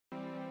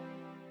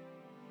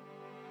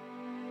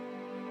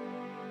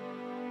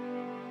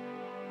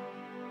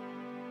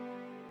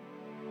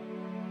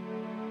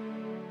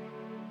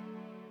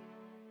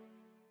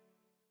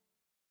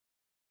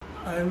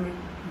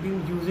I've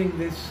been using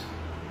this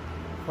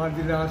for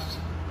the last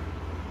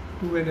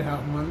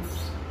 2.5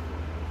 months.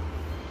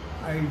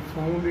 I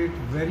found it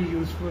very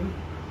useful.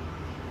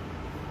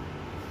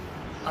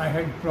 I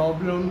had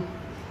problem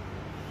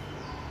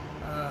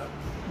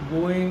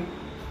going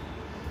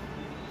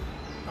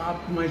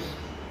up my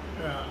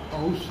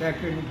house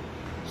second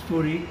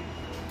story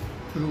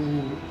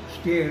through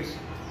stairs,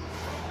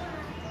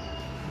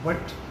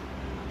 but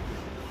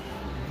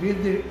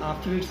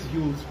after its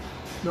use,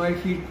 now I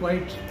feel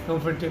quite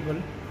comfortable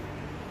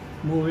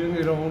moving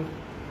around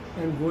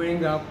and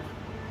going up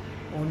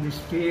on the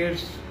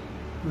stairs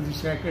to the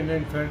second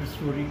and third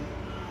story.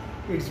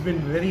 It's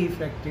been very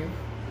effective,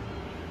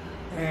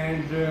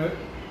 and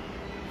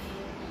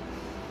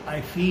I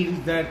feel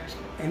that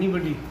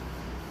anybody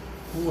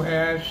who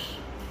has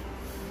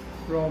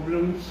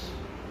problems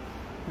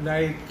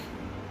like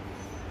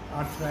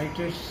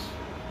arthritis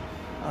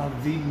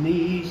of the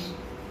knees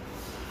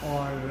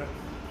or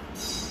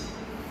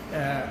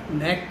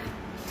neck,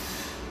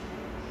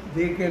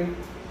 they can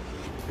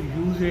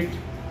use it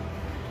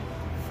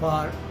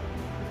for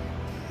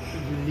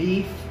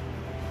relief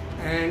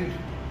and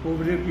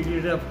over a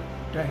period of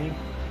time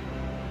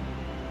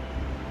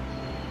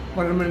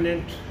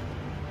permanent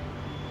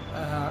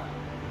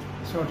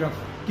sort of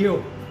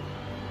cure.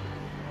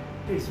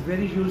 It's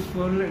very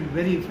useful and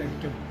very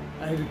effective.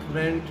 I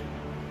recommend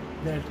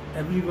that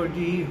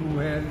everybody who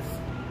has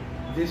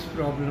this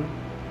problem,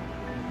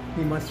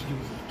 he must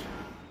use it.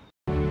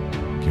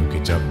 क्योंकि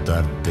जब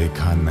दर्द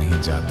देखा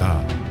नहीं जाता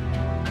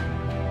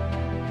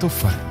तो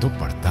फर्क तो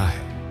पड़ता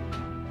है।